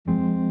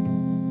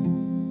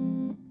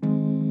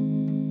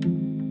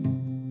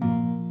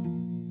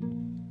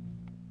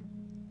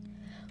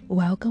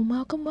Welcome,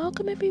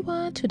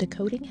 everyone, to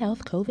Decoding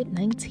Health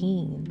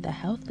COVID-19, the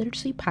health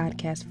literacy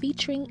podcast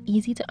featuring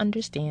easy to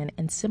understand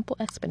and simple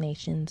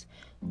explanations,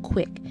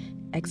 quick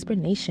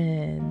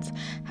explanations.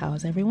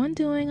 How's everyone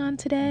doing on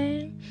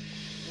today?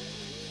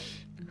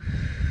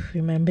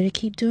 Remember to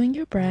keep doing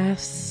your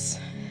breaths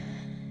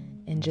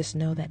and just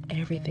know that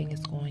everything is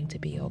going to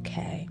be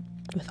okay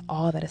with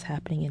all that is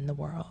happening in the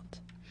world.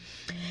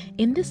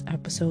 In this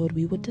episode,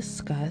 we will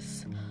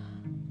discuss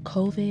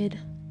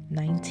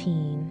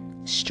COVID-19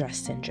 stress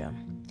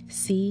syndrome,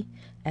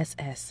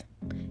 CSS.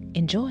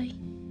 Enjoy.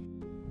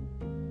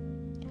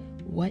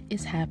 What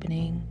is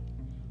happening?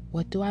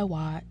 What do I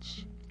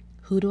watch?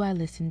 Who do I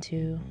listen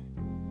to?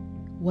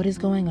 What is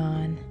going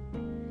on?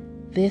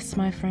 This,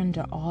 my friend,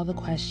 are all the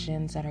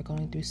questions that are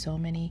going through so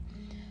many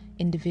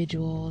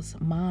individuals'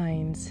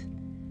 minds,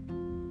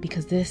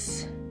 because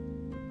this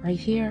right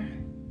here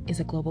is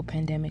a global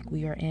pandemic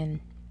we are in.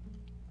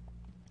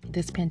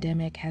 This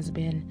pandemic has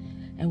been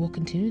and will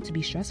continue to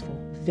be stressful,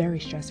 very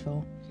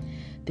stressful.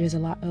 There's a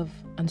lot of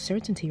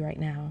uncertainty right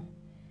now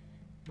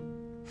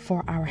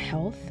for our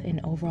health and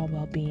overall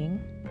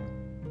well-being.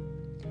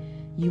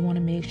 You want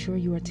to make sure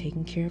you are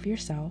taking care of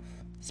yourself,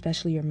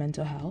 especially your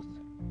mental health.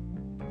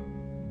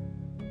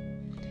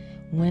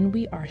 When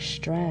we are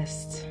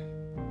stressed,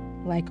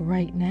 like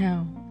right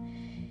now,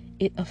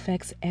 it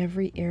affects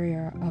every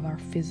area of our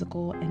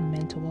physical and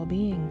mental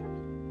well-being.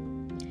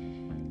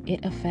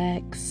 It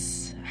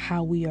affects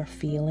how we are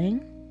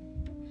feeling,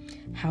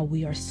 how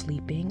we are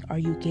sleeping. Are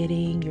you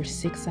getting your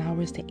 6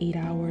 hours to 8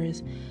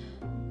 hours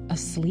of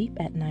sleep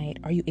at night?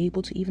 Are you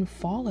able to even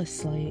fall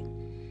asleep?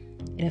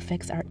 It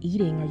affects our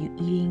eating. Are you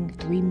eating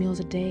 3 meals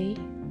a day,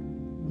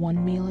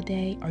 1 meal a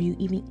day? Are you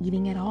even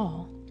eating at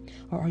all?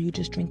 Or are you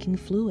just drinking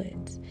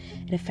fluids?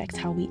 It affects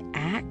how we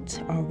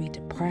act. Are we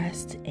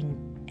depressed and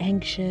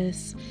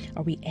anxious?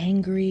 Are we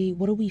angry?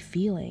 What are we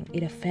feeling?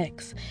 It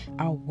affects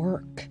our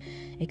work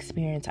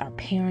experience, our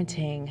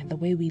parenting, the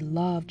way we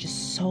love,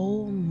 just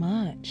so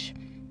much.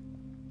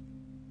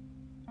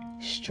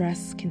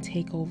 Stress can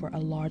take over a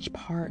large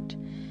part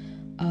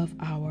of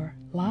our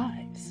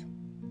lives.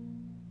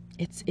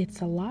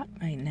 It's a lot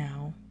right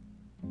now.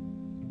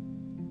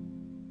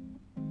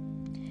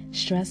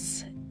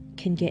 Stress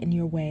can get in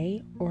your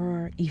way,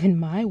 or even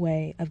my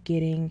way, of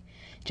getting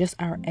just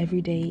our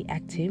everyday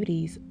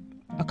activities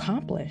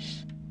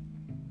accomplished.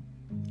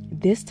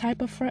 This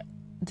type of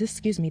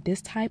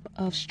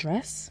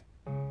stress,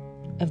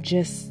 of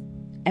just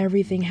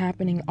everything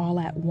happening all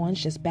at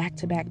once, just back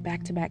to back,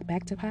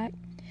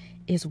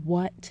 is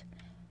what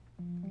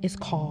is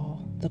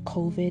called the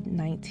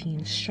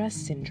COVID-19 stress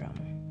syndrome.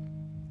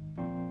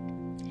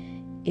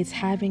 It's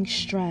having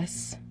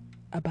stress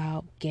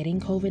about getting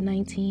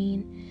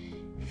COVID-19,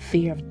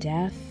 fear of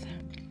death,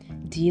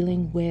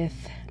 dealing with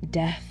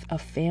death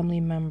of family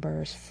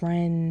members,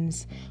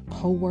 friends,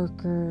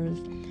 co-workers,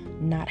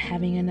 not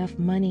having enough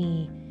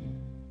money,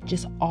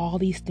 just all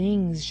these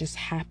things just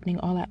happening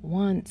all at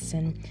once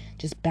and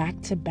just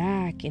back to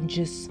back, and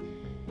just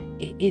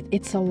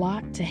it's a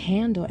lot to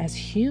handle as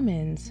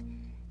humans,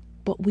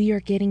 but we are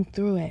getting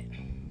through it.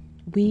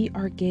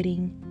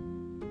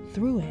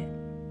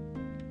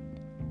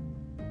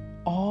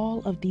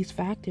 All of these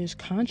factors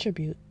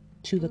contribute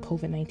to the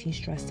COVID-19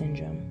 stress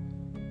syndrome.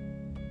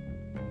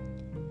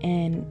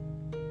 And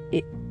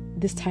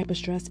this type of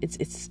stress,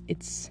 it's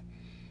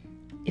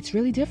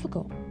really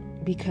difficult,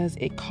 because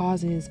it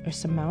causes a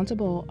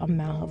surmountable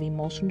amount of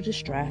emotional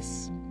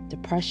distress,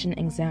 depression,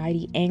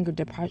 anxiety, anger,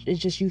 depression. It's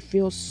just, you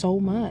feel so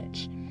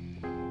much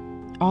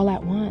all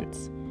at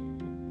once.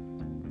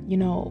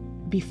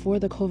 Before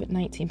the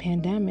COVID-19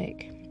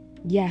 pandemic,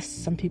 yes,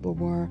 some people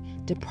were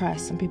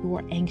depressed, some people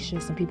were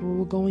anxious, some people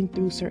were going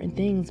through certain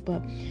things,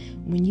 but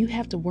when you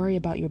have to worry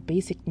about your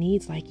basic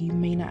needs, like you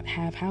may not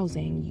have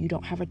housing, you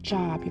don't have a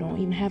job, you don't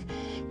even have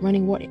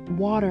running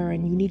water,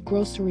 and you need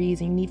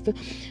groceries, and you need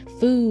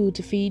food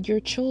to feed your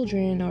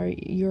children or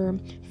your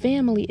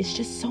family, it's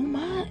just so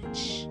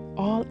much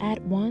all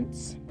at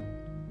once.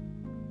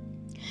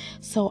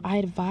 So I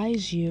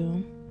advise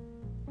you,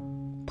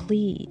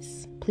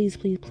 please,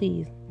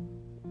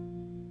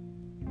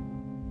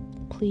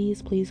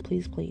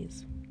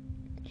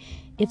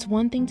 it's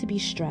one thing to be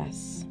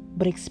stressed,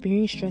 but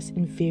experiencing stress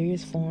in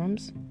various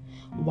forms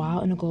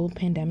while in a global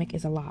pandemic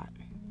is a lot.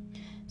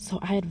 So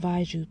I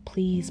advise you,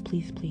 please,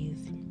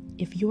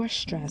 if you are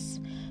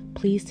stressed,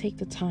 please take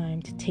the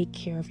time to take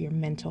care of your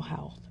mental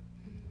health.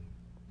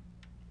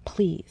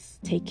 Please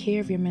take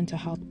care of your mental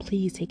health.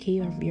 Please take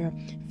care of your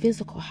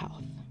physical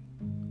health.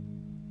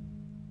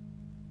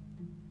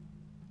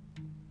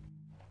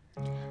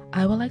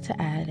 I would like to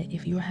add,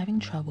 if you are having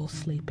trouble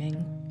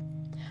sleeping,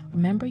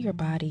 remember your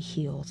body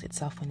heals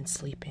itself when it's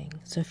sleeping.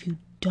 So if you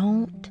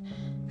don't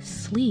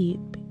sleep,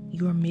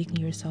 you are making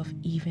yourself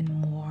even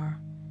more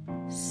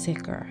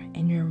sicker.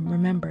 And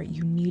remember,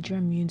 you need your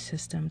immune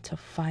system to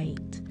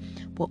fight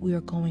what we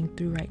are going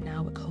through right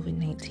now with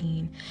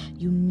COVID-19.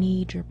 You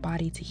need your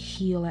body to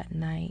heal at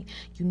night.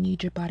 You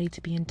need your body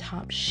to be in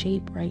top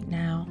shape right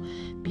now,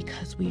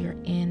 because we are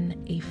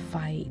in a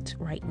fight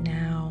right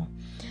now.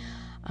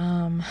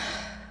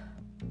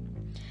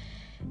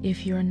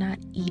 If you're not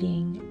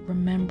eating,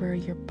 remember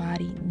your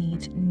body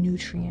needs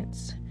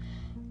nutrients.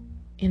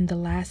 In the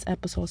last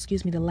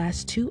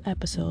two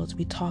episodes,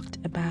 we talked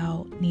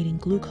about needing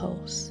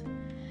glucose.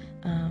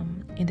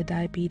 In the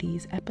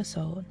diabetes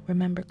episode,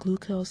 remember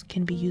glucose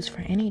can be used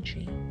for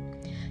energy.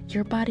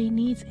 Your body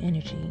needs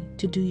energy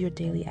to do your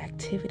daily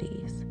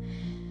activities.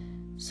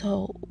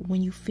 So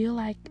when you feel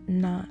like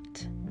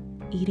not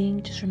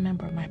eating, just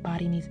remember my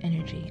body needs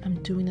energy.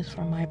 I'm doing this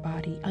for my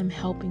body. I'm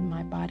helping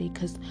my body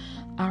because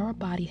our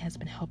body has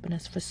been helping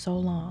us for so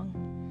long.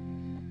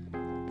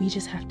 We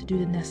just have to do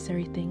the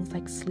necessary things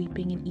like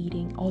sleeping and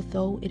eating,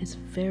 although it is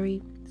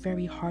very,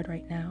 very hard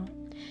right now.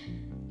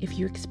 If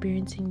you're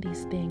experiencing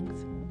these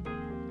things,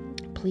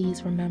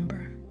 please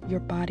remember your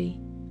body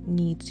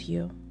needs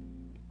you.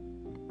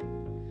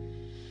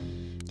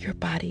 Your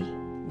body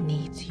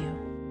needs you.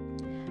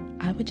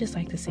 I would just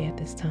like to say at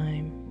this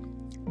time,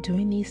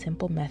 doing these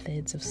simple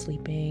methods of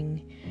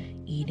sleeping,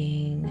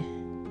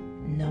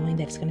 eating, knowing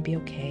that it's going to be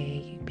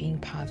okay, being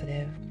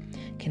positive,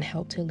 can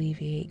help to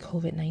alleviate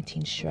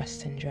COVID-19 stress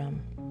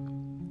syndrome.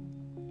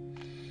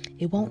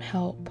 It won't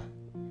help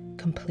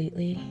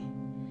completely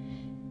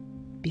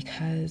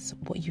because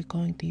what you're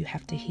going through, you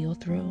have to heal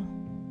through,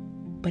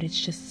 but it's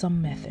just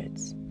some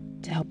methods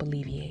to help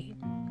alleviate.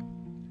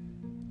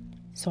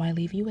 So I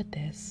leave you with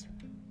this.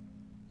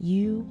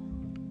 You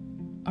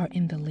are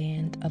in the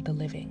land of the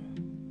living.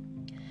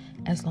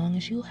 As long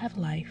as you have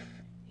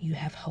life, you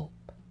have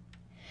hope.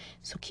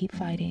 So keep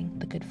fighting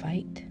the good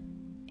fight,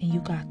 and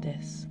you got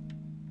this.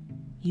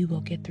 You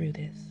will get through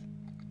this.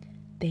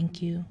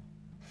 Thank you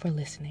for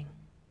listening.